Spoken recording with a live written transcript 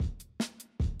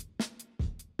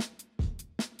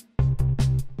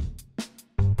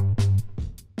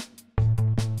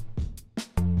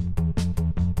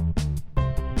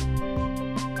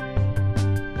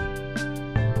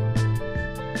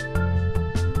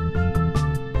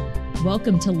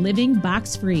Welcome to Living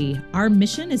Box Free. Our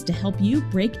mission is to help you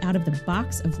break out of the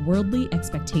box of worldly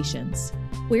expectations.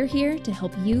 We're here to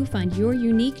help you find your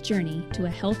unique journey to a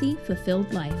healthy,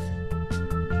 fulfilled life.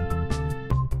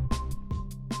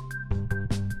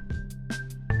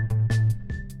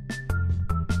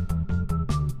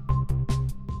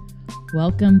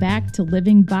 Welcome back to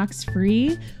Living Box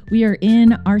Free. We are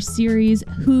in our series,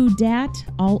 Who Dat?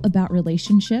 All about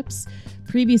relationships.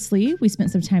 Previously, we spent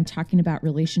some time talking about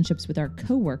relationships with our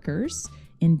coworkers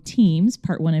in teams,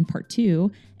 part 1 and part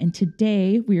 2. And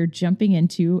today we are jumping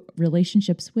into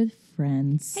relationships with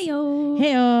friends. Heyo.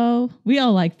 Heyo. We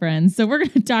all like friends. So we're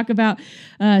going to talk about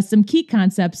some key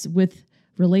concepts with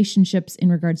relationships in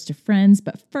regards to friends.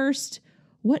 But first,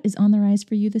 what is on the rise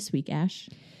for you this week, Ash?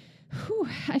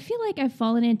 I feel like I've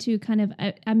fallen into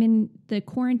I'm in the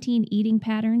quarantine eating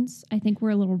patterns. I think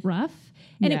we're a little rough.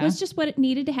 And It was just what it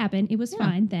needed to happen. It was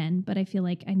fine then, but I feel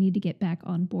like I need to get back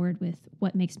on board with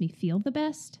what makes me feel the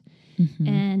best. Mm-hmm.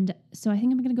 And so I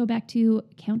think I'm going to go back to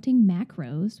counting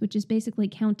macros, which is basically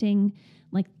counting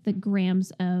like the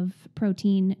grams of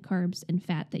protein, carbs, and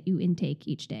fat that you intake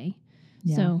each day.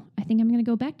 Yeah. So I think I'm going to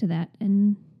go back to that.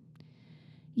 And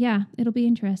yeah, it'll be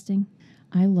interesting.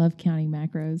 I love counting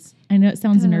macros. I know it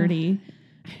sounds nerdy.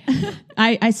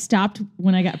 I stopped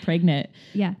when I got pregnant.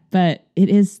 Yeah. But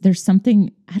there's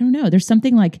something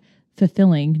like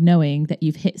fulfilling knowing that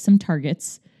you've hit some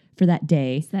targets for that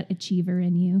day. It's that achiever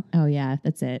in you. Oh yeah,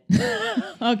 that's it.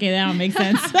 Okay, that don't make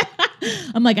sense.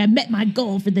 I'm like, I met my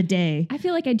goal for the day. I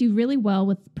feel like I do really well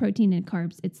with protein and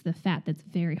carbs. It's the fat that's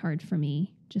very hard for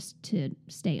me just to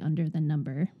stay under the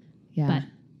number. Yeah. But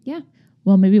yeah.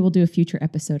 Well, maybe we'll do a future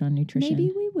episode on nutrition.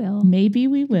 Maybe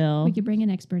we will. We could bring an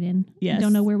expert in. Yes. I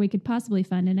don't know where we could possibly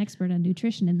find an expert on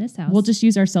nutrition in this house. We'll just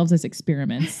use ourselves as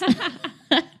experiments.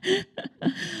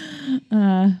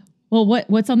 Well,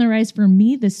 what's on the rise for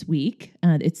me this week?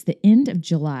 It's the end of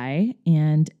July,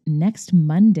 and next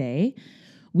Monday,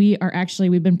 we've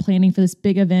been planning for this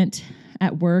big event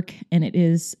at work, and it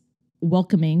is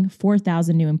welcoming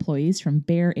 4,000 new employees from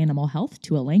Bayer Animal Health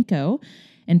to Elanco.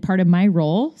 And part of my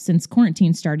role since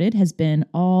quarantine started has been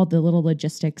all the little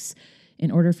logistics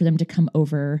in order for them to come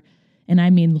over. And I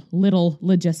mean little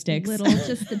logistics.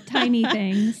 Just the tiny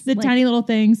things. Tiny little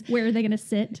things. Where are they going to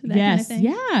sit? That yes. kind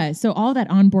of thing. Yeah. So all that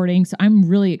onboarding. So I'm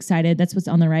really excited. That's what's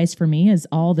on the rise for me is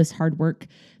all this hard work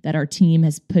that our team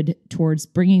has put towards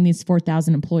bringing these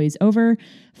 4,000 employees over.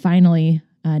 Finally,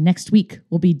 next week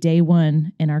will be day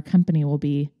 1 and our company will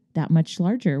be that much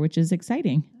larger, which is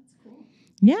exciting.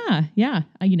 Yeah.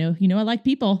 You know, I like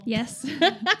people. Yes.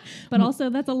 But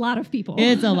also that's a lot of people.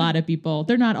 It's a lot of people.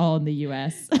 They're not all in the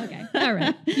U.S. Okay. All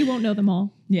right. You won't know them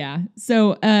all. Yeah.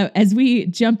 So as we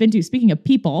jump into, speaking of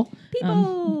people,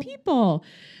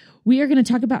 we are going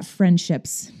to talk about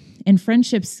friendships. And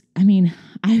friendships, I mean,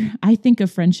 I think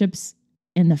of friendships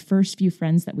in the first few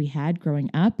friends that we had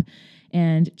growing up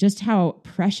and just how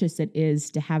precious it is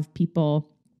to have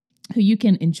people who you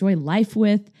can enjoy life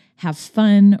with, have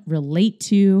fun, relate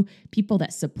to, people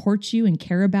that support you and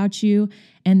care about you,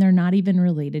 and they're not even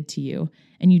related to you.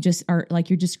 And you just are like,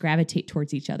 you just gravitate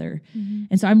towards each other. Mm-hmm.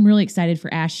 And so I'm really excited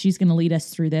for Ash. She's going to lead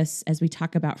us through this as we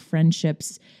talk about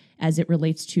friendships as it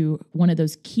relates to one of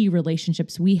those key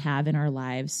relationships we have in our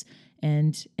lives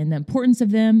and the importance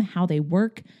of them, how they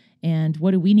work, and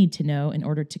what do we need to know in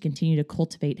order to continue to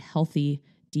cultivate healthy,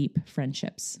 deep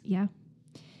friendships. Yeah.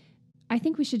 I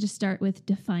think we should just start with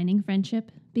defining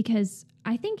friendship because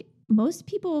I think most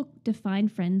people define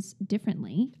friends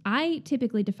differently. I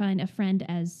typically define a friend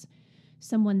as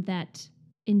someone that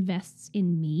invests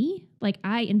in me. Like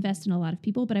I invest in a lot of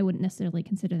people, but I wouldn't necessarily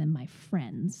consider them my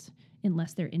friends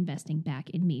unless they're investing back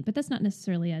in me. But that's not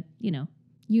necessarily a,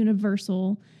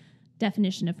 universal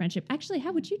definition of friendship. Actually,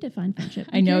 how would you define friendship?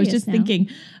 I know. I was just thinking,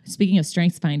 speaking of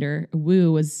StrengthsFinder,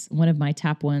 Woo was one of my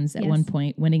top ones at one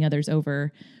point, winning others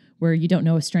over, where you don't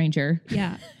know a stranger.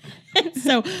 Yeah.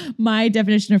 So my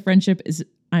definition of friendship is,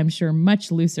 I'm sure,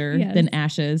 much looser than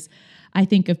Ash's. I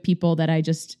think of people that I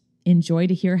just enjoy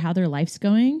to hear how their life's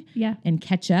going and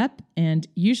catch up. And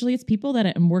usually it's people that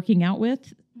I'm working out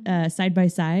with side by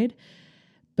side.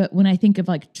 But when I think of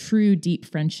like true deep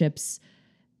friendships,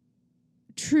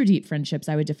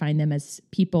 I would define them as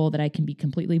people that I can be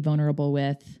completely vulnerable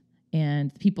with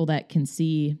and people that can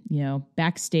see,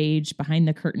 backstage, behind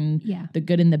the curtain, the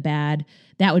good and the bad.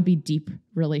 That would be deep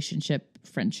relationship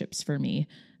friendships for me.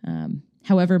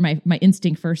 However, my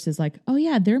instinct first is like, oh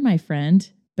yeah, they're my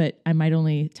friend, but I might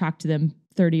only talk to them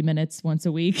 30 minutes once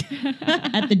a week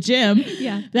at the gym.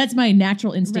 Yeah. That's my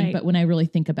natural instinct. Right. But when I really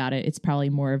think about it, it's probably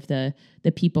more of the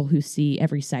people who see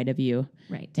every side of you.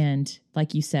 Right. And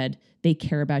like you said, they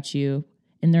care about you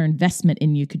and their investment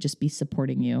in you could just be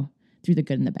supporting you through the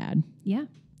good and the bad. Yeah.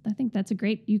 I think that's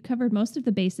you covered most of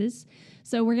the bases.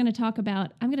 So we're going to talk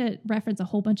about, I'm going to reference a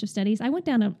whole bunch of studies. I went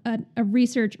down a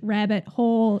research rabbit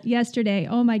hole yesterday.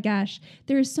 Oh my gosh.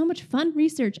 There is so much fun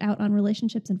research out on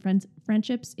relationships and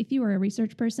friendships. If you are a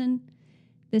research person,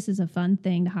 this is a fun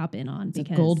thing to hop in on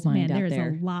because gold mine man, out there's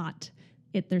there. a lot.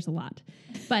 There's a lot.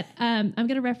 But I'm going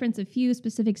to reference a few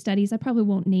specific studies. I probably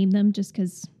won't name them just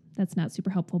because that's not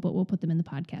super helpful, but we'll put them in the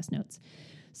podcast notes.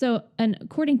 So,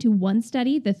 according to one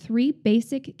study, the 3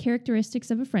 basic characteristics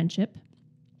of a friendship.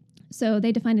 So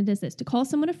they defined it as this: to call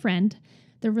someone a friend,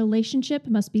 the relationship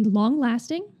must be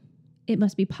long-lasting, it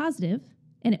must be positive,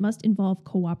 and it must involve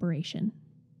cooperation.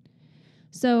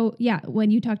 So, yeah,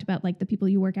 when you talked about like the people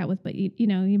you work out with, but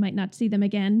you might not see them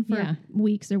again for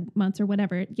weeks or months or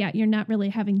whatever. Yeah, you're not really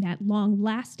having that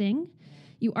long-lasting.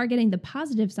 You are getting the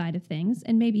positive side of things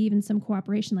and maybe even some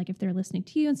cooperation, like if they're listening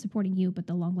to you and supporting you, but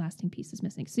the long-lasting piece is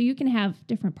missing. So you can have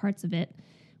different parts of it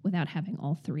without having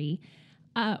all 3.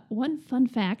 One fun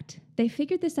fact, they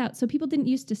figured this out. So people didn't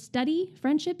used to study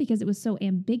friendship because it was so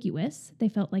ambiguous. They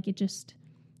felt like it's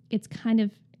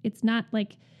not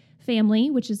like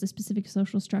family, which is a specific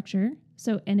social structure.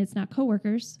 So, and it's not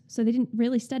coworkers. So they didn't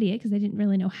really study it because they didn't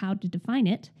really know how to define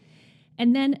it.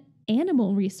 And then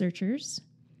animal researchers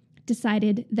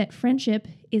decided that friendship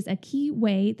is a key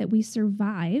way that we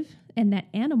survive and that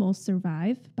animals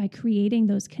survive by creating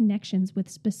those connections with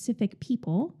specific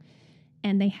people.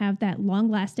 And they have that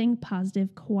long-lasting,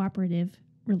 positive, cooperative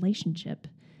relationship.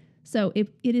 So it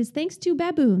is thanks to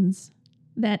baboons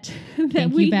that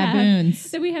we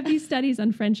have these studies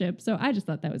on friendship. So I just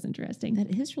thought that was interesting.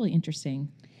 That is really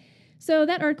interesting. So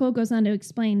that article goes on to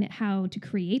explain how to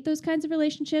create those kinds of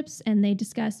relationships. And they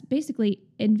discuss basically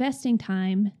investing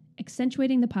time,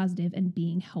 accentuating the positive, and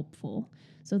being helpful.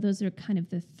 So those are kind of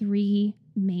the 3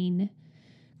 main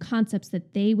concepts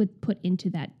that they would put into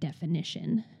that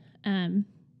definition. I'm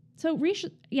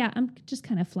just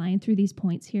kind of flying through these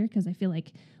points here because I feel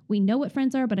like we know what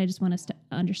friends are, but I just want us to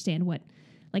understand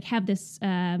have this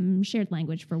shared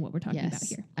language for what we're talking about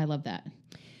here. I love that.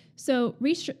 So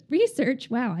research,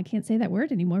 wow, I can't say that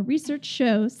word anymore. Research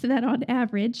shows that on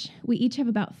average, we each have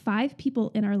about 5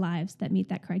 people in our lives that meet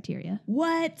that criteria.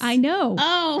 What? I know.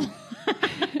 Oh,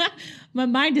 my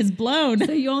mind is blown.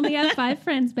 So you only have 5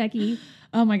 friends, Becky.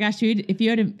 Oh my gosh, if you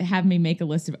had to have me make a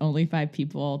list of only 5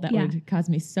 people, that would cause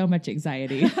me so much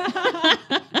anxiety.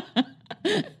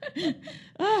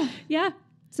 Yeah.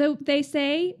 So they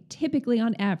say typically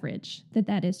on average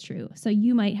that is true. So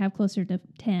you might have closer to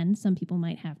 10. Some people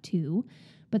might have 2,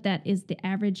 but that is the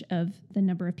average of the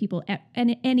number of people at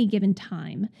any given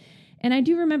time. And I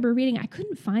do remember reading, I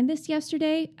couldn't find this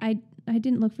yesterday. I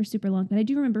didn't look for super long, but I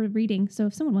do remember reading. So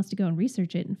if someone wants to go and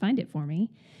research it and find it for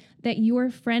me, that your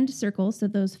friend circle, so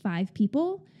those 5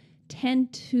 people,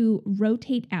 tend to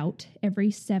rotate out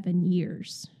every 7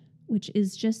 years, which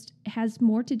has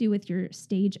more to do with your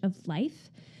stage of life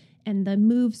and the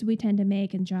moves we tend to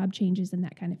make and job changes and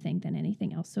that kind of thing than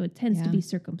anything else. So it tends to be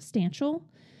circumstantial,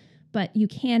 but you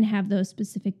can have those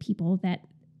specific people that,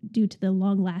 due to the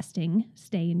long-lasting,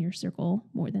 stay in your circle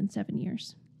more than 7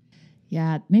 years.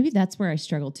 Yeah, maybe that's where I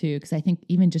struggle too, because I think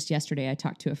even just yesterday I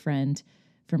talked to a friend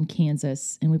from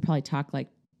Kansas, and we probably talk like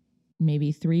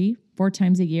maybe 3-4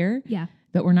 times a year. Yeah.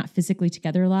 But we're not physically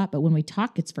together a lot. But when we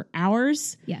talk, it's for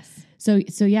hours. Yes. So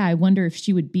yeah, I wonder if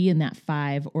she would be in that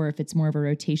 5 or if it's more of a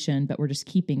rotation, but we're just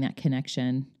keeping that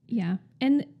connection. Yeah.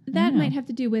 And that might have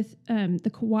to do with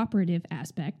the cooperative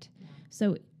aspect.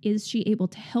 So is she able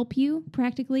to help you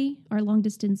practically? Are long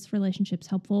distance relationships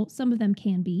helpful? Some of them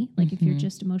can be, like if you're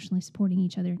just emotionally supporting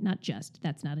each other,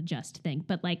 that's not a just thing,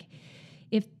 but like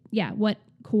what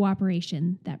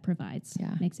cooperation that provides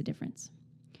makes a difference.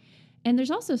 And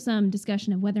there's also some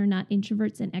discussion of whether or not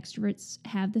introverts and extroverts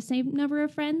have the same number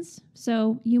of friends.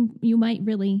 So you might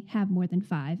really have more than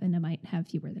 5 and I might have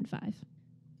fewer than 5.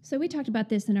 So we talked about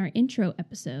this in our intro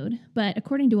episode, but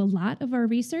according to a lot of our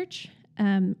research,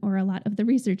 or a lot of the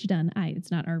research done,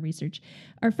 it's not our research,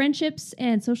 our friendships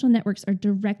and social networks are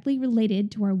directly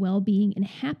related to our well-being and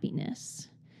happiness.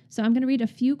 So I'm going to read a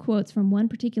few quotes from one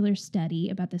particular study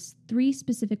about this 3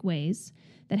 specific ways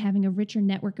that having a richer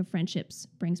network of friendships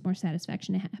brings more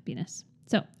satisfaction and happiness.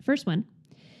 So, first one,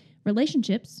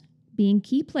 relationships, being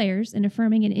key players in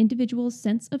affirming an individual's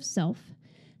sense of self,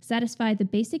 satisfy the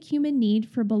basic human need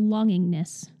for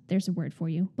belongingness. There's a word for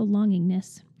you,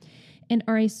 belongingness, and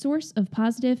are a source of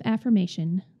positive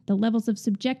affirmation. The levels of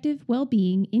subjective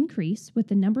well-being increase with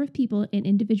the number of people an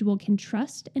individual can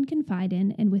trust and confide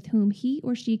in and with whom he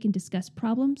or she can discuss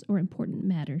problems or important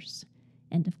matters.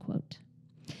 End of quote.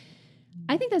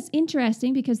 I think that's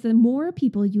interesting because the more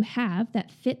people you have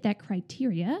that fit that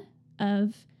criteria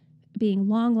of being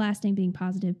long-lasting, being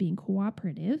positive, being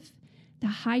cooperative, the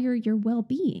higher your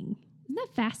well-being. Isn't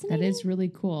that fascinating? That is really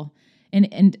cool.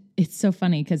 And it's so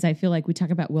funny because I feel like we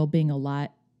talk about well-being a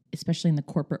lot, especially in the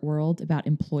corporate world, about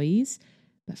employees,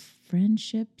 but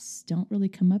friendships don't really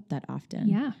come up that often.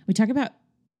 Yeah. We talk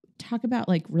about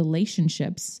like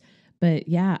relationships, but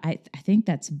yeah, I think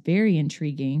that's very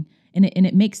intriguing and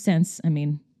it makes sense. I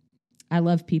mean, I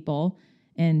love people,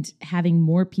 and having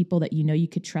more people that you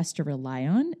could trust or rely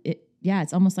on,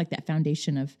 it's almost like that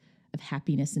foundation of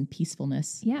happiness and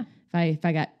peacefulness. Yeah. If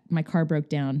I got my car broke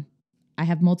down, I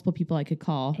have multiple people I could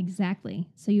call. Exactly.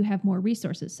 So you have more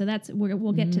resources. So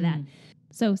we'll get to that.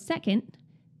 So second,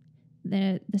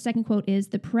 the second quote is,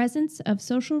 the presence of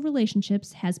social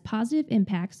relationships has positive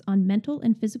impacts on mental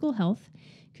and physical health,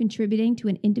 contributing to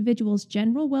an individual's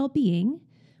general well-being,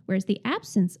 whereas the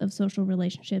absence of social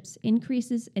relationships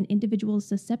increases an individual's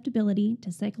susceptibility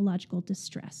to psychological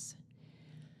distress.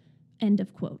 End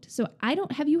of quote. So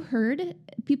have you heard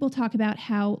people talk about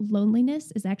how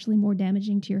loneliness is actually more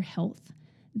damaging to your health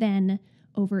than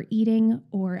overeating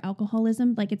or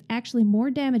alcoholism? Like, it's actually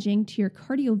more damaging to your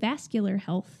cardiovascular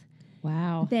health.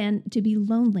 Wow. Than to be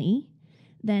lonely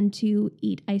than to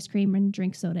eat ice cream and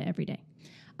drink soda every day.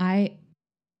 I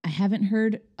haven't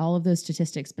heard all of those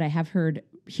statistics, but I have heard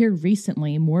here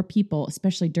recently more people,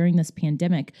 especially during this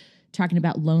pandemic, talking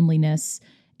about loneliness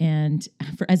and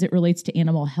as it relates to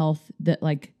animal health, that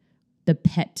like the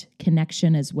pet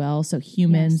connection as well. So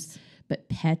humans, but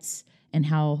pets, and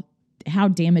how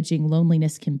damaging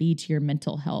loneliness can be to your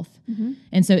mental health. Mm-hmm.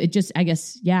 And so it just, I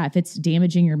guess, if it's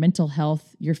damaging your mental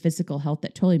health, your physical health,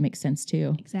 that totally makes sense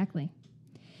too. Exactly.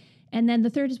 And then the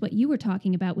third is what you were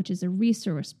talking about, which is a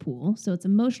resource pool. So it's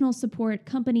emotional support,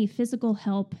 company, physical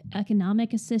help,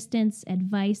 economic assistance,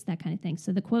 advice, that kind of thing.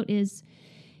 So the quote is,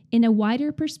 in a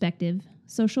wider perspective,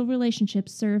 social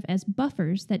relationships serve as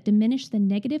buffers that diminish the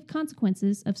negative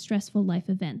consequences of stressful life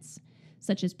events,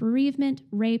 such as bereavement,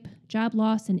 rape, job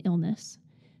loss, and illness.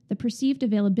 The perceived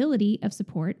availability of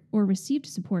support or received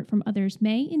support from others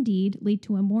may indeed lead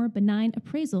to a more benign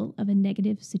appraisal of a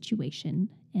negative situation.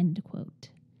 End quote.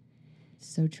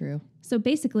 So true. So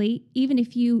basically, even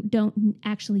if you don't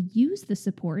actually use the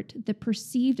support, the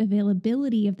perceived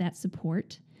availability of that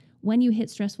support when you hit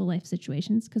stressful life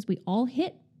situations, because we all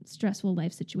hit stressful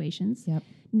life situations,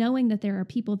 knowing that there are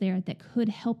people there that could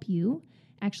help you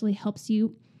actually helps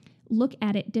you look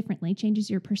at it differently, changes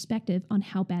your perspective on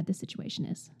how bad the situation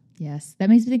is. Yes. That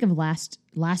makes me think of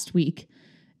last week.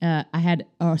 I had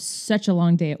such a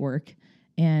long day at work,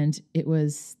 and it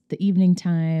was the evening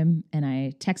time, and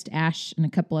I text Ash and a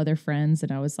couple other friends,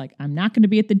 and I was like, I'm not going to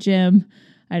be at the gym.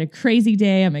 I had a crazy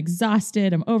day. I'm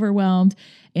exhausted. I'm overwhelmed.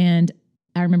 And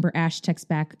I remember Ash texts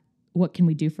back, what can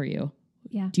we do for you?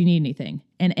 Yeah. Do you need anything?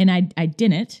 And I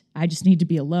didn't. I just need to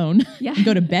be alone and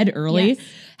go to bed early. Yes.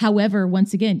 However,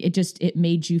 once again, it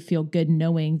made you feel good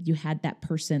knowing you had that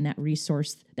person, that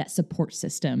resource, that support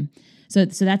system. So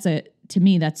to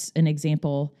me, that's an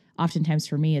example. Oftentimes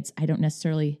for me, I don't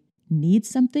necessarily need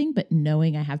something, but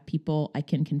knowing I have people I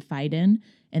can confide in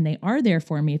and they are there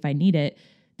for me if I need it,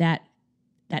 that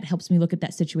helps me look at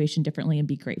that situation differently and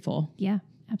be grateful. Yeah,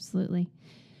 absolutely.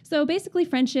 So basically,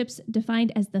 friendships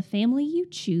defined as the family you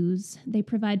choose. They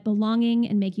provide belonging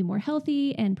and make you more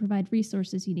healthy and provide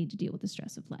resources you need to deal with the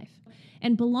stress of life.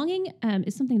 And belonging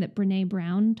is something that Brené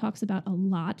Brown talks about a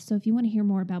lot. So if you want to hear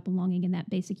more about belonging and that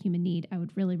basic human need, I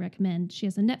would really recommend. She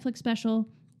has a Netflix special.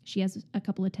 She has a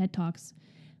couple of TED Talks,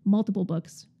 multiple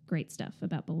books, great stuff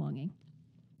about belonging.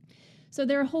 So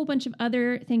there are a whole bunch of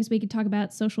other things we could talk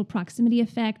about: social proximity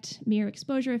effect, mere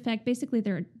exposure effect. Basically,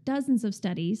 there are dozens of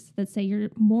studies that say you're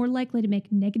more likely to make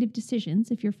negative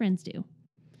decisions if your friends do.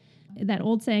 That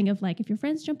old saying of like, if your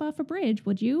friends jump off a bridge,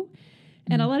 would you?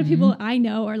 And a lot of people I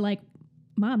know are like,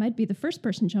 Mom, I'd be the first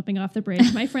person jumping off the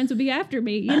bridge. My friends would be after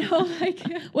me, like.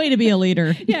 Way to be a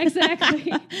leader. Yeah,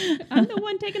 exactly. I'm the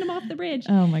one taking them off the bridge.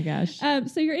 Oh my gosh.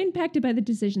 So you're impacted by the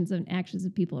decisions and actions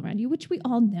of people around you, which we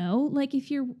all know. Like if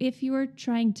you're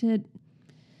trying to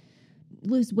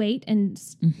lose weight and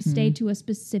stay to a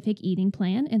specific eating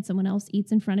plan and someone else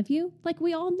eats in front of you, like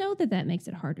we all know that makes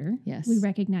it harder. Yes. We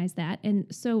recognize that. And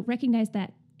so recognize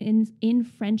that in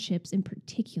friendships in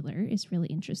particular is really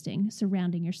interesting.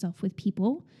 Surrounding yourself with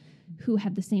people who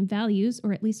have the same values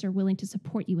or at least are willing to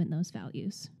support you in those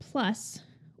values. Plus,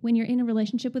 when you're in a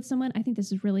relationship with someone, I think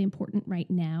this is really important right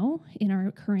now in our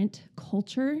current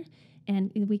culture.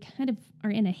 And we kind of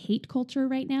are in a hate culture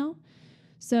right now.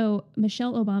 So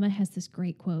Michelle Obama has this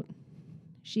great quote.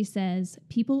 She says,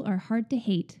 "People are hard to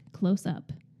hate close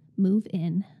up. Move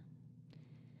in."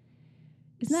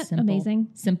 Isn't that Simple. amazing?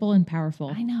 Simple and powerful.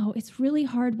 I know. It's really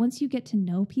hard once you get to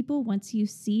know people, once you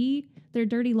see their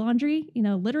dirty laundry,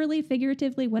 literally,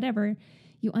 figuratively, whatever,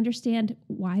 you understand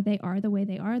why they are the way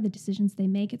they are, the decisions they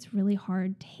make. It's really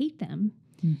hard to hate them.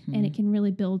 Mm-hmm. And it can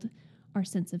really build our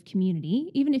sense of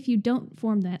community, even if you don't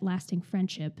form that lasting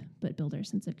friendship, but build our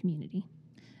sense of community.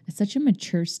 It's such a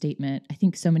mature statement. I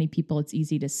think so many people, it's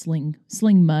easy to sling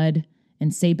mud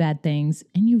and say bad things,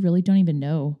 and you really don't even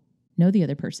know the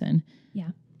other person. Yeah.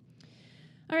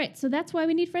 All right. So that's why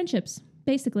we need friendships.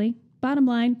 Basically, bottom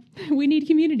line, we need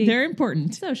community. They're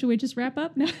important. So should we just wrap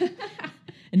up? No.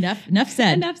 Enough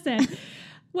said. Enough said.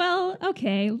 Well,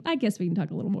 okay. I guess we can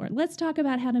talk a little more. Let's talk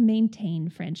about how to maintain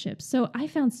friendships. So I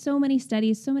found so many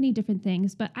studies, so many different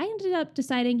things, but I ended up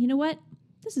deciding, you know what?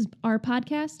 This is our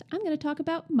podcast. I'm going to talk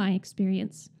about my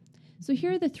experience. So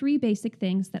here are the 3 basic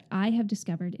things that I have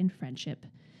discovered in friendship.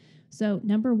 So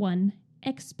number 1,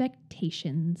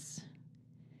 expectations.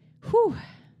 Whew.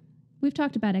 We've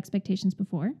talked about expectations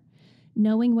before.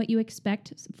 Knowing what you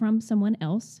expect from someone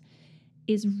else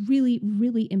is really,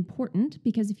 really important,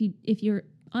 because if your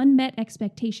unmet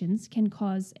expectations can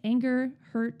cause anger,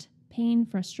 hurt, pain,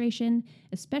 frustration,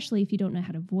 especially if you don't know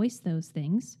how to voice those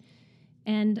things.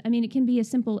 And I mean, it can be as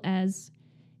simple as,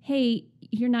 hey,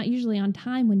 you're not usually on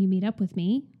time when you meet up with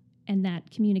me, and that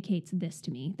communicates this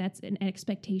to me. That's an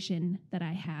expectation that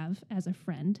I have as a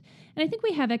friend. And I think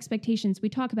we have expectations. We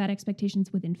talk about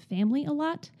expectations within family a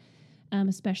lot.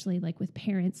 Especially like with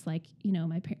parents, like,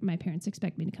 my parents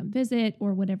expect me to come visit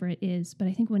or whatever it is. But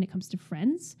I think when it comes to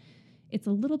friends, it's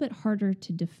a little bit harder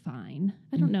to define.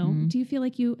 I don't know. Do you feel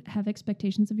like you have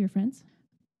expectations of your friends?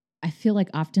 I feel like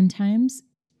oftentimes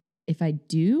if I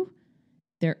do,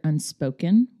 they're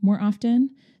unspoken more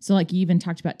often. So like you even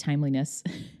talked about timeliness.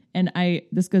 And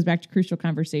this goes back to crucial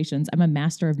conversations. I'm a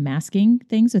master of masking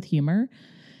things with humor.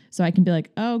 So I can be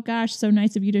like, oh gosh, so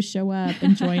nice of you to show up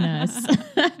and join us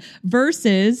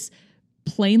versus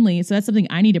plainly. So that's something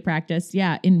I need to practice.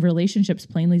 Yeah. In relationships,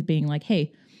 plainly being like,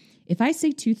 hey, if I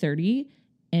say 2:30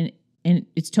 and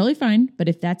it's totally fine. But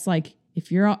if that's like, if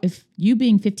you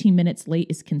being 15 minutes late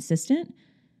is consistent,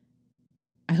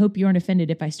 I hope you aren't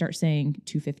offended if I start saying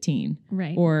 2:15.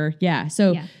 Right. Or yeah.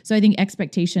 So I think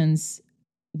expectations,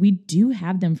 we do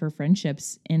have them for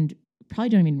friendships and probably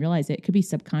don't even realize it. It could be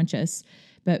subconscious.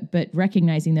 But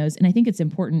recognizing those, and I think it's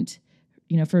important,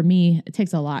 for me, it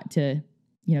takes a lot to,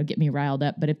 get me riled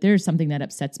up. But if there's something that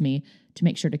upsets me, to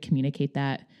make sure to communicate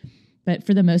that. But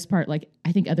for the most part, like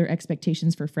I think other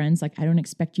expectations for friends, like I don't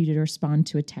expect you to respond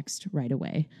to a text right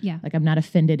away. Yeah. Like I'm not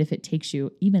offended if it takes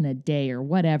you even a day or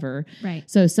whatever. Right.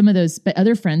 So some of those, but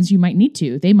other friends you might need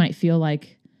to, they might feel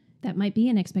like, that might be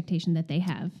an expectation that they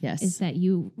have. Yes. Is that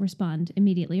you respond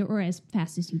immediately or as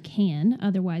fast as you can.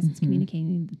 Otherwise, it's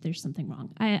communicating that there's something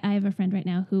wrong. I have a friend right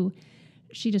now who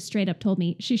she just straight up told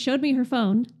me, she showed me her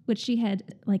phone, which she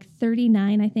had like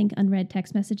 39, I think, unread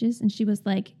text messages. And she was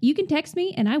like, you can text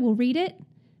me and I will read it,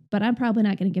 but I'm probably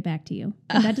not going to get back to you.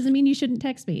 And that doesn't mean you shouldn't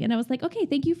text me. And I was like, okay,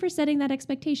 thank you for setting that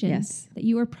expectation. Yes. That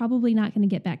you are probably not going to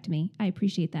get back to me. I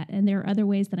appreciate that. And there are other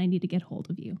ways that I need to get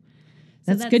hold of you.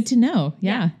 So that's good to know.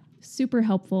 Yeah. Super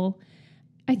helpful.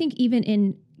 I think even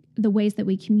in the ways that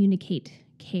we communicate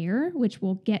care, which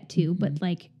we'll get to, but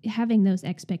like having those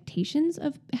expectations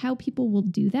of how people will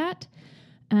do that.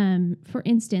 For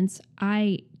instance,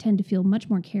 I tend to feel much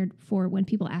more cared for when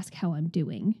people ask how I'm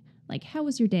doing. Like, how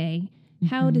was your day?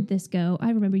 How did this go? I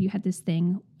remember you had this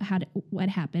thing. What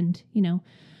happened?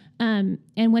 And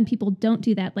when people don't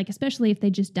do that, like especially if they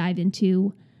just dive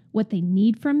into what they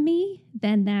need from me,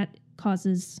 then that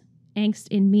causes angst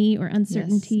in me or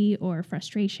uncertainty or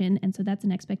frustration. And so that's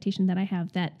an expectation that I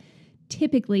have that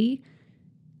typically,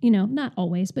 not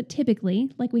always, but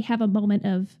typically, like we have a moment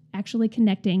of actually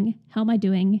connecting. How am I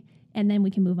doing? And then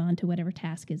we can move on to whatever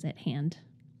task is at hand.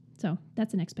 So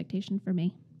that's an expectation for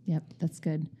me. Yep, that's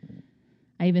good.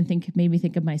 I even made me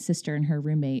think of my sister and her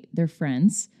roommate. They're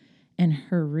friends. And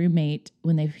her roommate,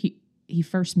 when he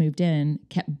first moved in,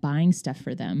 kept buying stuff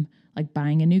for them, like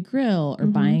buying a new grill or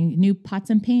buying new pots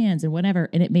and pans and whatever.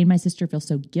 And it made my sister feel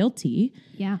so guilty.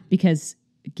 Yeah. Because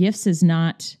gifts is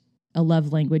not a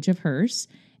love language of hers.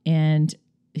 And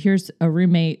here's a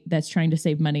roommate that's trying to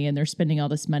save money and they're spending all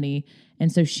this money.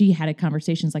 And so she had a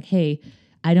conversation like, hey,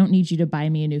 I don't need you to buy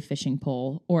me a new fishing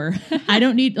pole, or I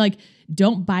don't need,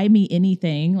 don't buy me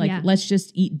anything. Let's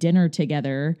just eat dinner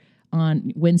together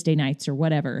on Wednesday nights or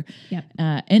whatever. Yep.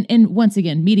 And once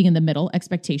again, meeting in the middle,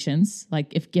 expectations.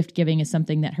 Like if gift giving is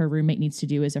something that her roommate needs to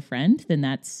do as a friend, then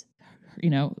that's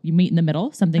you meet in the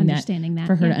middle, something that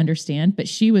for her to understand. But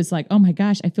she was like, oh my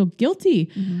gosh, I feel guilty.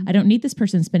 Mm-hmm. I don't need this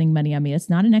person spending money on me. It's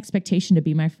not an expectation to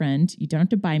be my friend. You don't have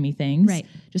to buy me things. Right.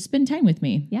 Just spend time with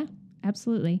me. Yeah,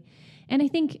 absolutely. And I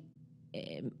think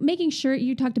making sure,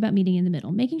 you talked about meeting in the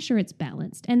middle, making sure it's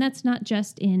balanced. And that's not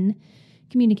just in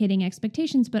communicating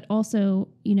expectations, but also,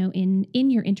 in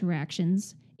your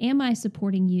interactions. Am I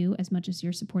supporting you as much as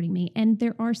you're supporting me? And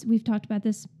we've talked about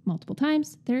this multiple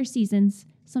times. There are seasons.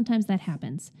 Sometimes that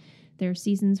happens. There are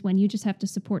seasons when you just have to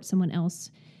support someone else,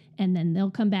 and then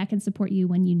they'll come back and support you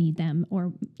when you need them,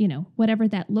 or, whatever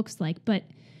that looks like. But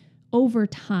over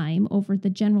time, over the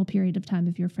general period of time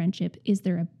of your friendship, is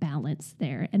there a balance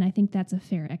there? And I think that's a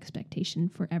fair expectation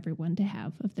for everyone to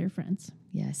have of their friends.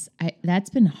 Yes. That's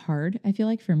been hard, I feel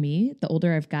like, for me. The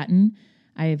older I've gotten,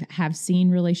 I have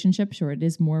seen relationships where it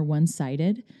is more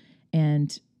one-sided.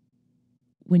 And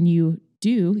when you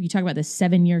talk about the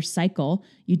 7-year cycle,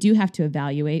 you do have to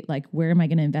evaluate, like, where am I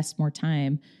going to invest more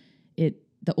time?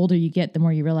 The older you get, the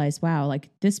more you realize, wow,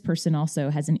 like, this person also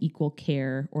has an equal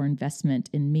care or investment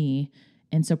in me.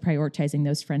 And so prioritizing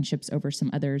those friendships over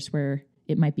some others where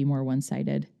it might be more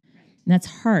one-sided. And that's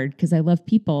hard because I love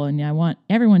people and I want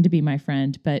everyone to be my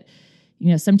friend. But,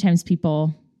 sometimes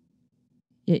people,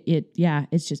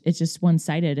 it's just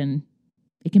one-sided, and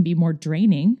it can be more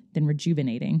draining than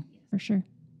rejuvenating. For sure.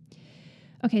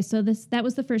 Okay. So that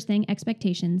was the first thing,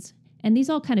 expectations, and these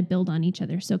all kind of build on each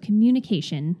other. So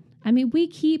communication, we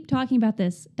keep talking about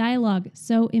this. Dialogue,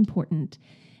 so important,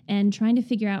 and trying to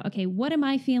figure out, okay, what am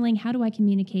I feeling? How do I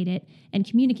communicate it? And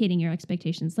communicating your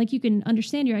expectations. Like, you can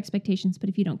understand your expectations, but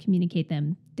if you don't communicate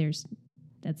them,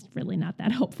 that's really not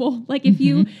that helpful. Like, if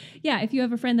you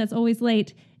have a friend that's always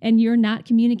late and you're not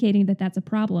communicating that that's a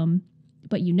problem,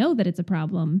 but you know that it's a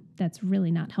problem, that's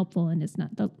really not helpful. And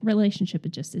the relationship,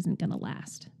 it just isn't going to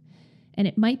last. And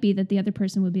it might be that the other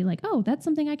person would be like, oh, that's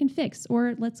something I can fix,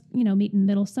 or let's, meet in the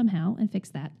middle somehow and fix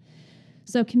that.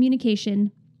 So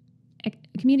communicating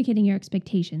your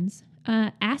expectations,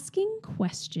 asking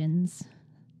questions.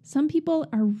 Some people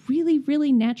are really,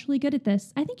 really naturally good at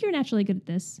this. I think you're naturally good at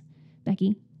this,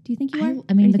 Becky. Do you think you are?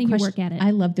 I mean, or do you think you work at it? I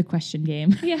love the question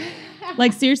game. Yeah.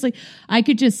 Like, seriously, I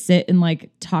could just sit and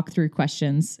talk through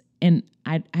questions, and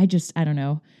I don't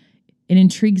know. It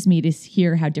intrigues me to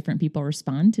hear how different people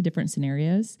respond to different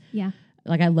scenarios. Yeah.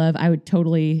 Like, I would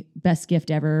totally, best gift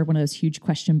ever, one of those huge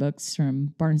question books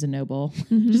from Barnes and Noble,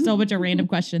 just a whole bunch of random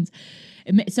questions.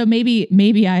 So maybe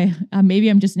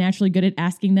I'm just naturally good at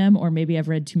asking them, or maybe I've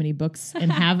read too many books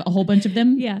and have a whole bunch of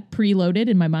them preloaded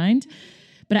in my mind.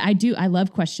 But I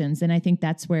love questions. And I think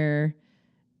that's where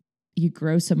you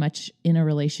grow so much in a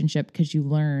relationship, because you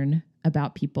learn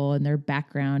about people and their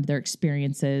background, their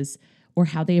experiences, or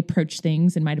how they approach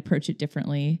things and might approach it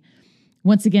differently.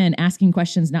 Once again, asking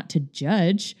questions not to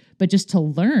judge, but just to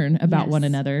learn about one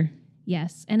another.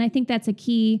 Yes. And I think that's a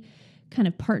key kind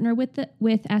of partner with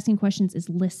asking questions is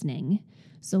listening.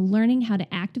 So learning how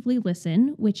to actively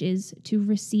listen, which is to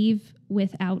receive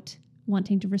without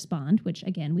wanting to respond, which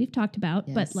again, we've talked about,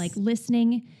 but like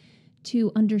listening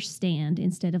to understand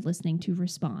instead of listening to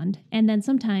respond. And then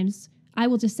sometimes I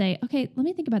will just say, okay, let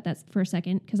me think about that for a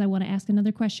second, because I want to ask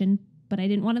another question, but I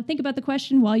didn't want to think about the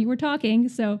question while you were talking.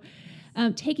 So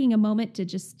taking a moment to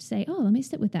just say, oh, let me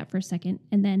sit with that for a second,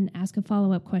 and then ask a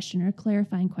follow-up question or a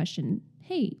clarifying question.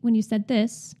 Hey, when you said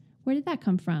this, where did that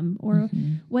come from? Or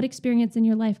what experience in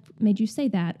your life made you say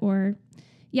that? Or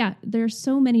there's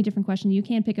so many different questions. You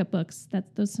can pick up books.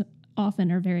 Those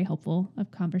often are very helpful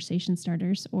of conversation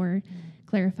starters or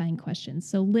clarifying questions.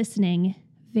 So listening,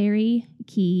 very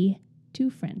key to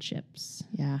friendships.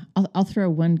 Yeah. I'll throw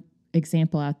one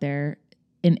example out there.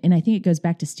 And I think it goes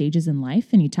back to stages in life.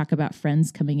 And you talk about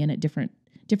friends coming in at different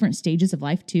stages of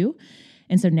life too.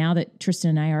 And so now that Tristan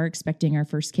and I are expecting our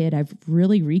first kid, I've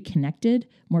really reconnected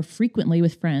more frequently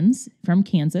with friends from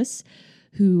Kansas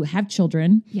who have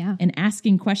children and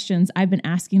asking questions. I've been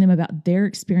asking them about their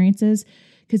experiences,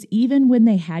 because even when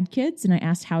they had kids and I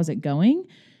asked, how's it going?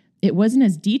 It wasn't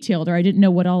as detailed, or I didn't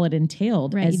know what all it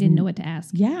entailed. Right, you didn't know what to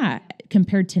ask. Yeah,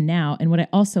 compared to now. And what I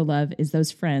also love is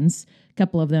those friends, a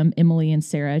couple of them, Emily and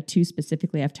Sarah, two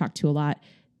specifically I've talked to a lot.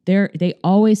 They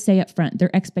always say up front,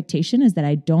 their expectation is that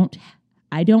I don't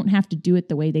have to do it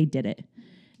the way they did it.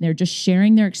 They're just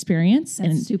sharing their experience.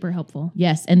 That's super helpful.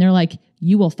 Yes. And they're like,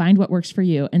 you will find what works for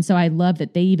you. And so I love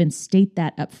that they even state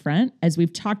that up front, as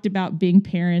we've talked about being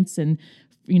parents and,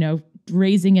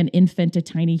 raising an infant, a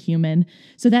tiny human.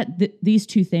 So that these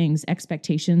two things,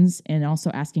 expectations and also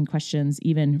asking questions,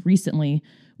 even recently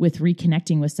with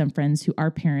reconnecting with some friends who are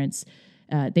parents,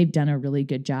 they've done a really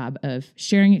good job of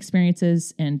sharing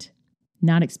experiences and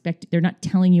they're not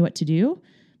telling you what to do,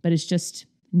 but it's just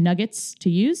nuggets to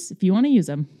use if you want to use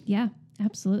them. Yeah,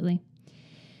 absolutely.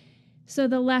 So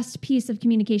the last piece of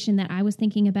communication that I was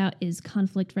thinking about is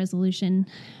conflict resolution.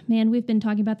 Man, we've been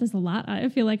talking about this a lot, I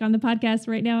feel like, on the podcast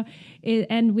right now.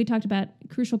 And we talked about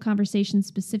crucial conversations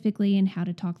specifically and how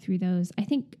to talk through those. I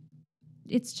think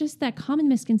it's just that common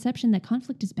misconception that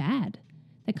conflict is bad,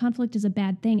 that conflict is a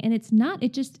bad thing. And it's not.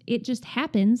 It just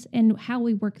happens. And how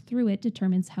we work through it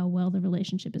determines how well the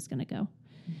relationship is going to go.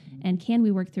 Mm-hmm. And can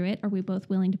we work through it? Are we both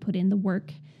willing to put in the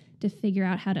work to figure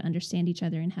out how to understand each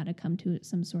other and how to come to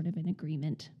some sort of an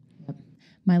agreement? Yep.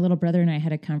 My little brother and I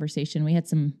had a conversation. We had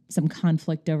some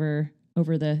conflict over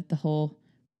the whole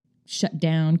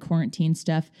shutdown, quarantine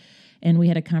stuff. And we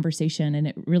had a conversation, and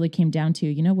it really came down to,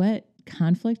 you know what?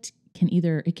 Conflict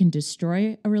it can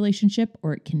destroy a relationship,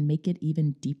 or it can make it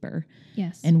even deeper.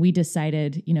 Yes. And we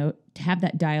decided, to have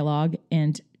that dialogue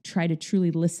and try to truly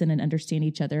listen and understand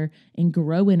each other and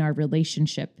grow in our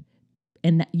relationship,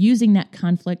 and using that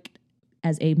conflict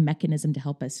as a mechanism to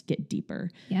help us get deeper.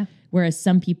 Yeah. Whereas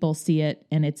some people see it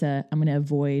and it's I'm going to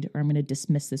avoid, or I'm going to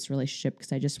dismiss this relationship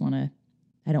because I don't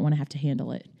want to have to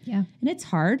handle it. Yeah. And it's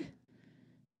hard,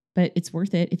 but it's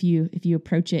worth it if you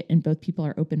approach it and both people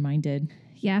are open-minded.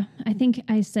 Yeah. I think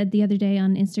I said the other day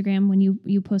on Instagram when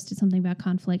you posted something about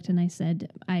conflict, and I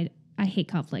said, I hate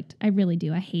conflict. I really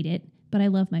do. I hate it, but I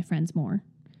love my friends more.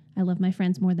 I love my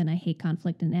friends more than I hate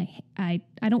conflict. And I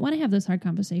don't want to have those hard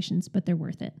conversations, but they're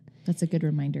worth it. That's a good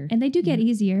reminder. And they do get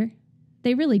easier.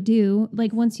 They really do.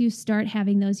 Like once you start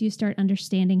having those, you start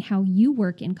understanding how you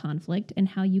work in conflict and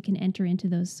how you can enter into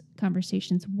those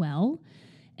conversations well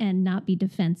and not be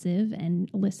defensive and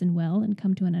listen well and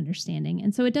come to an understanding.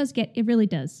 And so it really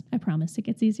does. I promise it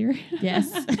gets easier.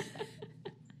 Yes.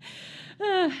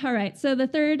 All right. So the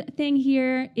third thing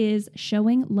here is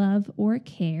showing love or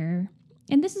care.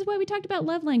 And this is why we talked about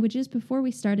love languages before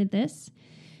we started this,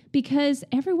 because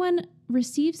everyone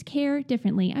receives care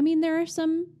differently. I mean, there are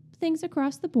some things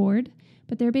across the board,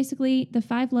 but they're basically the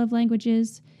 5 love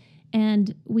languages,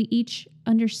 and we each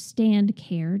understand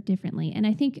care differently. And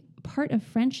I think part of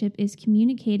friendship is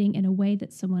communicating in a way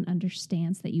that someone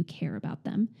understands that you care about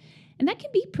them. And that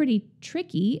can be pretty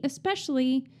tricky,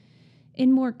 especially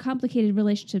in more complicated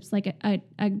relationships, like a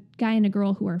guy and a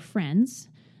girl who are friends.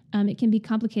 It can be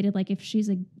complicated, like if she's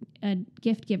a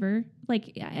gift giver,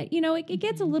 it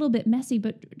gets a little bit messy,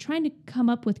 but trying to come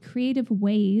up with creative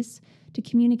ways to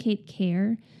communicate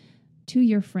care to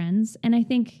your friends. And I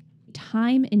think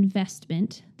time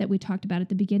investment that we talked about at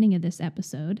the beginning of this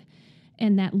episode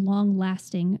and that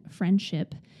long-lasting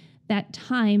friendship, that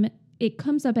time, it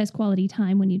comes up as quality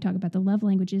time when you talk about the love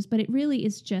languages, but it really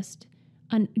is just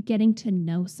getting to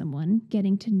know someone,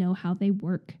 getting to know how they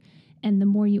work. And the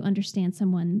more you understand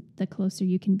someone, the closer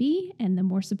you can be, and the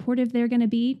more supportive they're going to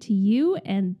be to you,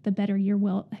 and the better your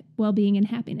well-being and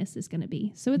happiness is going to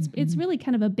be. So it's really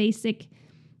kind of a basic,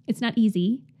 it's not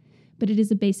easy, but it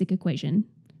is a basic equation.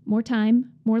 More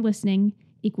time, more listening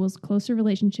equals closer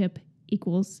relationship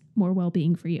equals more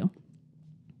well-being for you.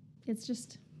 It's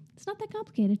not that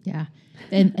complicated. Yeah.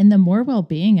 And the more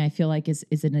well-being, I feel like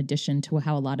is an addition to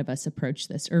how a lot of us approach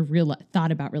this or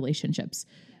thought about relationships.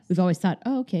 We've always thought,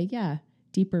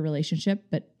 deeper relationship,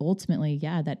 but ultimately,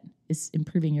 that is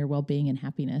improving your well-being and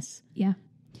happiness. Yeah.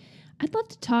 I'd love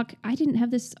to talk. I didn't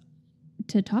have this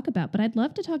to talk about, but I'd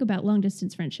love to talk about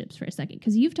long-distance friendships for a second,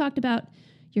 because you've talked about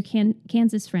your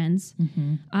Kansas friends.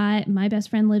 Mm-hmm. My best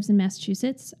friend lives in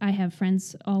Massachusetts. I have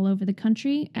friends all over the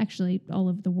country, actually all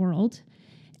over the world.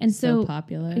 And so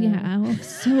popular. Yeah,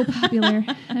 so popular.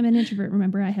 I'm an introvert,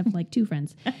 remember? I have like 2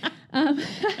 friends.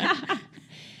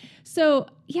 So,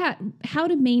 how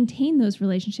to maintain those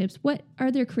relationships? What are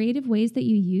there creative ways that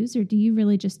you use, or do you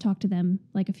really just talk to them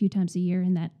like a few times a year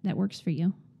and that works for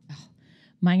you?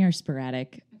 Mine are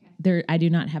sporadic. Okay. I do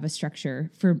not have a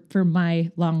structure for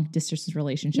my long distance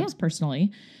relationships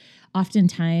personally.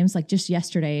 Oftentimes, like just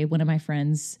yesterday, one of my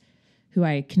friends who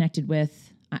I connected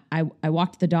with, I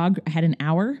walked the dog. I had an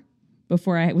hour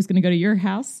before I was going to go to your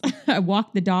house. I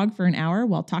walked the dog for an hour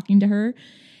while talking to her.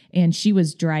 And she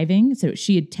was driving, so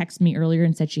she had texted me earlier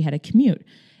and said she had a commute.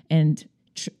 And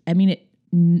it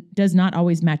does not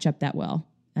always match up that well.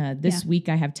 This week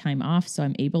I have time off, so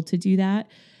I'm able to do that.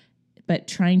 But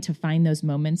trying to find those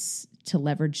moments to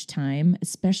leverage time,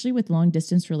 especially with long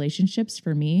distance relationships,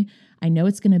 for me, I know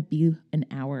it's going to be an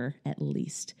hour at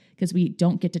least because we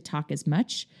don't get to talk as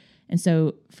much. And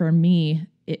so for me,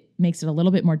 it makes it a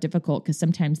little bit more difficult because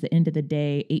sometimes the end of the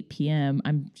day, 8 p.m.,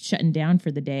 I'm shutting down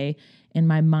for the day and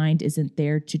my mind isn't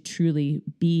there to truly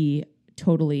be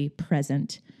totally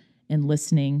present and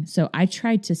listening. So I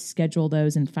try to schedule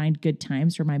those and find good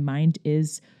times where my mind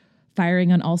is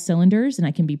firing on all cylinders and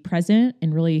I can be present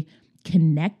and really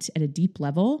connect at a deep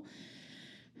level.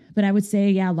 But I would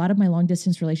say, a lot of my long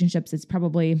distance relationships, it's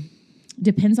probably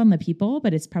depends on the people,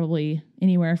 but it's probably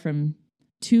anywhere from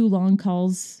 2 long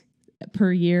calls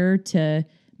per year to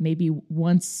maybe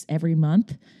once every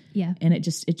month. Yeah. And it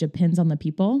depends on the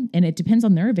people, and it depends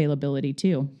on their availability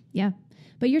too. Yeah.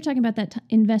 But you're talking about that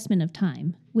investment of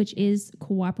time, which is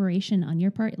cooperation on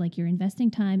your part. Like you're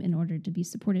investing time in order to be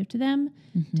supportive to them,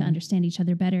 to understand each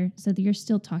other better, so that you're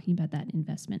still talking about that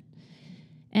investment.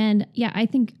 And yeah, I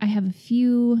think I have a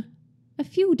few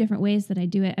different ways that I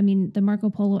do it. I mean, the Marco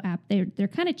Polo app, they're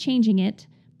kind of changing it,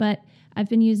 but I've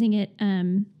been using it.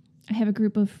 I have a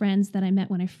group of friends that I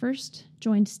met when I first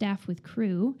joined staff with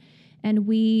Crew, and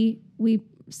we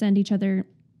send each other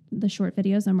the short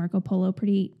videos on Marco Polo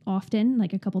pretty often,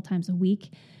 like a couple times a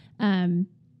week. I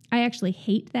actually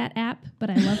hate that app, but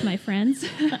I love my friends.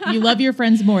 You love your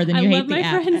friends more than you hate the app.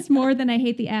 I love my friends more than I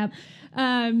hate the app.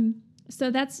 So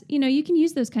that's, you can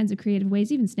use those kinds of creative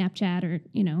ways, even Snapchat or,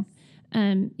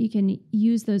 you can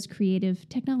use those creative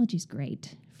technologies.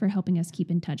 Great for helping us keep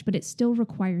in touch, but it still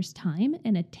requires time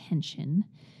and attention.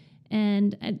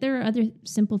 And there are other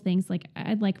simple things, like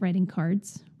I like writing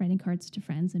cards to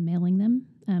friends and mailing them,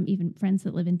 even friends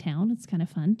that live in town. It's kind of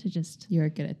fun to just You're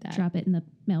good at that. Drop it in the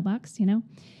mailbox,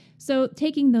 So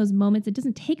taking those moments, it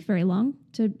doesn't take very long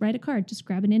to write a card. Just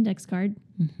grab an index card,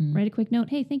 write a quick note.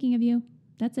 Hey, thinking of you.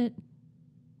 That's it.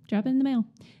 Drop it in the mail.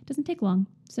 It doesn't take long.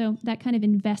 So that kind of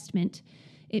investment,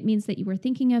 it means that you were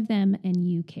thinking of them and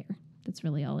you care. That's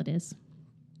really all it is.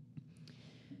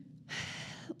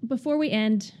 Before we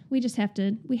end, we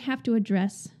have to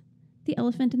address the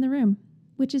elephant in the room,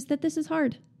 which is that this is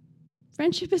hard.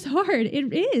 Friendship is hard.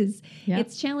 It is. Yep.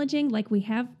 It's challenging. Like we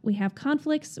have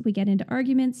conflicts. We get into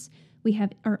arguments. We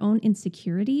have our own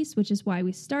insecurities, which is why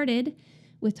we started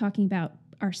with talking about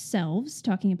ourselves,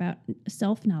 talking about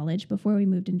self-knowledge before we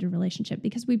moved into a relationship,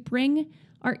 because we bring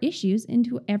our issues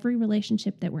into every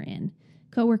relationship that we're in.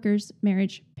 Coworkers,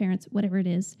 marriage, parents, whatever it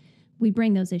is. We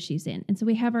bring those issues in. And so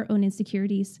we have our own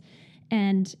insecurities,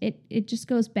 and it just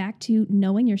goes back to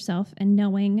knowing yourself and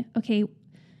knowing, okay,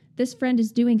 this friend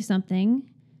is doing something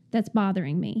that's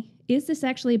bothering me. Is this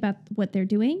actually about what they're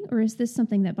doing, or is this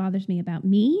something that bothers me about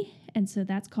me? And so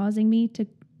that's causing me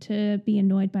to be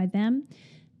annoyed by them.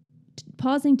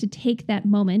 Pausing to take that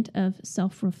moment of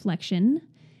self-reflection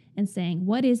and saying,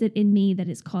 what is it in me that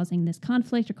is causing this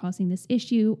conflict or causing this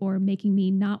issue or making me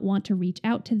not want to reach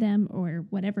out to them or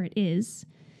whatever it is,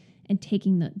 and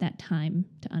taking that time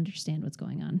to understand what's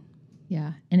going on.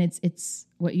 Yeah. And it's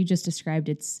what you just described.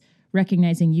 It's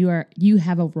recognizing you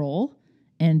have a role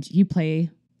and you play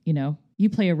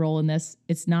a role in this.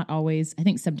 It's not always, I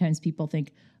think sometimes people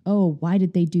think, oh, why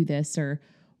did they do this? Or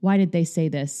why did they say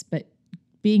this? But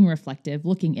being reflective,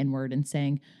 looking inward and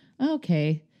saying, oh,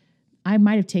 okay, I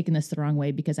might have taken this the wrong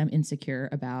way because I'm insecure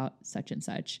about such and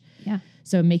such. Yeah.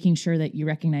 So making sure that you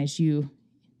recognize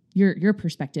your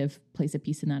perspective plays a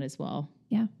piece in that as well.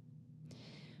 Yeah.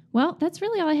 Well, that's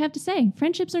really all I have to say.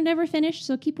 Friendships are never finished,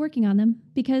 so keep working on them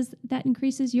because that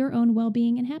increases your own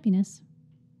well-being and happiness.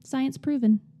 Science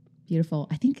proven. Beautiful.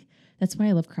 I think that's why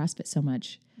I love CrossFit so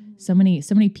much. So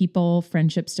many people,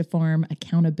 friendships to form,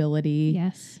 accountability.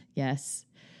 Yes.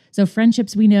 So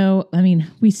friendships, we know,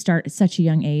 we start at such a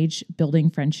young age building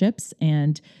friendships,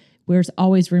 and there's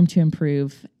always room to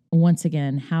improve. Once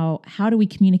again, how do we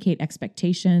communicate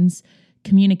expectations,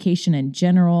 communication in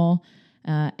general,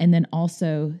 and then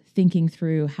also thinking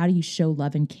through how do you show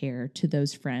love and care to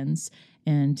those friends.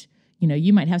 And,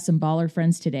 you might have some baller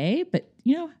friends today, but,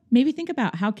 maybe think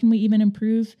about how can we even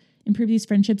improve these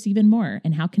friendships even more,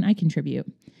 and how can I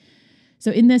contribute? So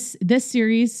in this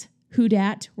series, Who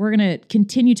Dat, we're going to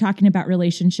continue talking about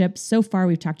relationships. So far,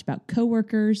 we've talked about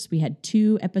coworkers. We had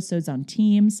 2 episodes on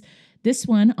teams. This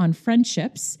one on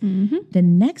friendships. Mm-hmm. The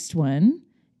next one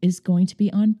is going to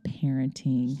be on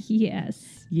parenting.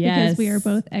 Yes. Because we are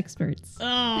both experts.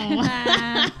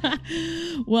 Oh.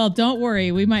 Well, don't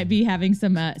worry. We might be having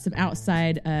some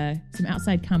outside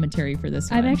commentary for this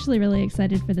one. I'm actually really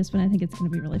excited for this one. I think it's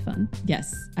going to be really fun.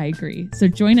 Yes, I agree. So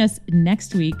join us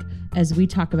next week as we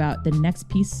talk about the next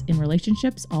piece in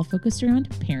relationships, all focused around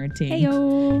parenting.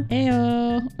 Heyo.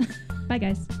 Heyo. Bye,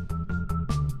 guys.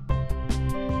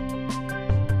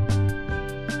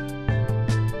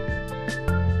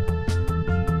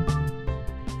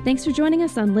 Thanks for joining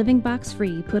us on Living Box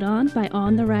Free, put on by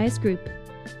On the Rise Group.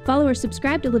 Follow or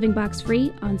subscribe to Living Box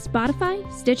Free on Spotify,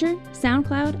 Stitcher,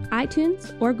 SoundCloud,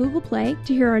 iTunes, or Google Play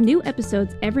to hear our new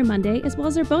episodes every Monday, as well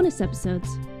as our bonus episodes.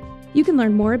 You can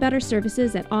learn more about our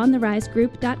services at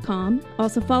ontherisegroup.com.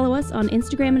 Also follow us on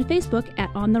Instagram and Facebook at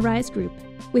On The Rise Group.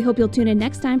 We hope you'll tune in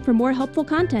next time for more helpful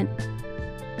content.